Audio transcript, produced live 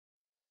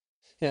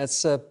Yeah,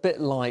 it's a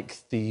bit like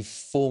the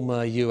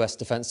former US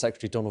Defence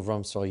Secretary Donald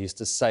Rumsfeld used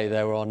to say,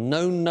 there are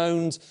known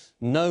knowns,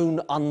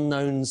 known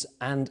unknowns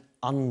and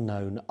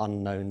unknown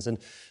unknowns. And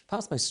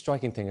perhaps the most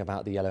striking thing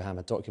about the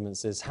Yellowhammer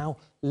documents is how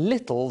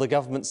little the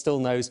government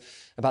still knows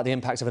about the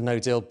impact of a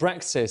no-deal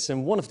Brexit.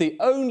 And one of the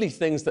only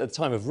things that at the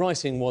time of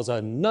writing was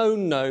a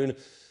known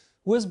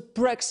was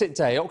Brexit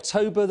Day,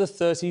 October the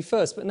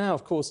 31st. But now,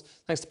 of course,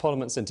 thanks to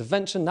Parliament's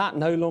intervention, that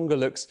no longer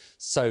looks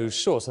so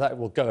sure. So that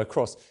will go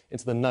across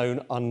into the known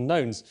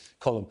unknowns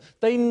column.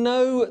 They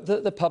know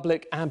that the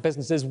public and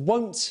businesses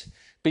won't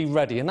be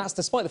ready, and that's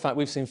despite the fact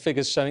we've seen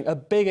figures showing a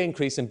big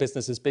increase in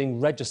businesses being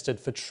registered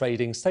for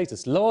trading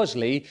status,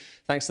 largely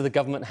thanks to the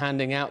government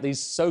handing out these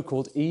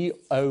so-called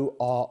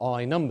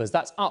EORI numbers.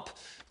 That's up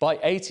by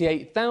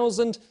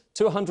 88,000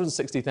 to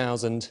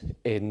 160,000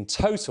 in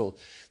total.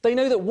 They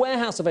know that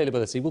warehouse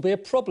availability will be a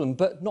problem,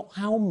 but not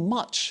how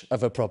much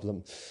of a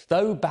problem.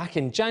 Though back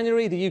in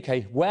January, the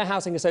UK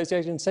Warehousing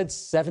Association said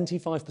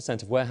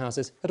 75% of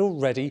warehouses had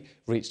already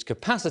reached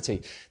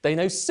capacity. They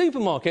know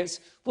supermarkets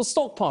will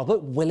stockpile,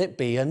 but will it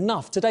be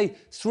enough? Today,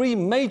 3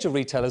 major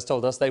retailers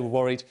told us they were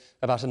worried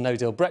about a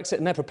no-deal Brexit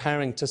and they're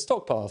preparing to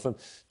stockpile, from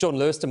John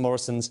Lewis to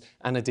Morrison's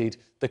and indeed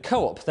the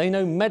Co-op. They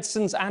know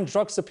medicines and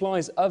drug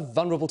supplies are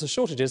vulnerable to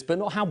shortages, but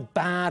not how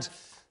bad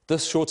the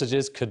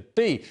shortages could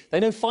be. They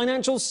know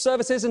financial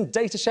services and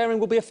data sharing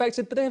will be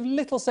affected, but they have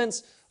little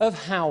sense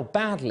of how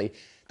badly.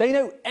 They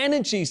know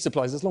energy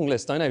supplies, this long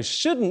list I know,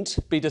 shouldn't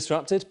be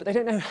disrupted, but they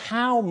don't know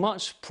how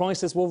much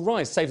prices will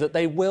rise, save that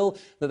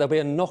there'll be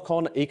a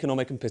knock-on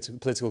economic and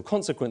political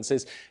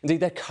consequences.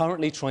 Indeed, they're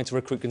currently trying to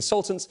recruit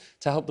consultants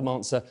to help them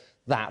answer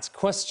that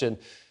question.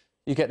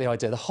 You get the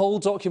idea. The whole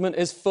document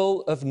is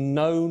full of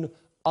known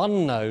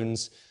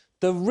unknowns.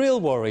 The real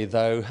worry,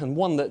 though, and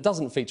one that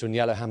doesn't feature in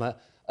Yellowhammer,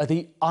 are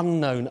the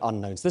unknown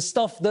unknowns, the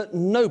stuff that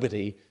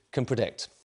nobody can predict.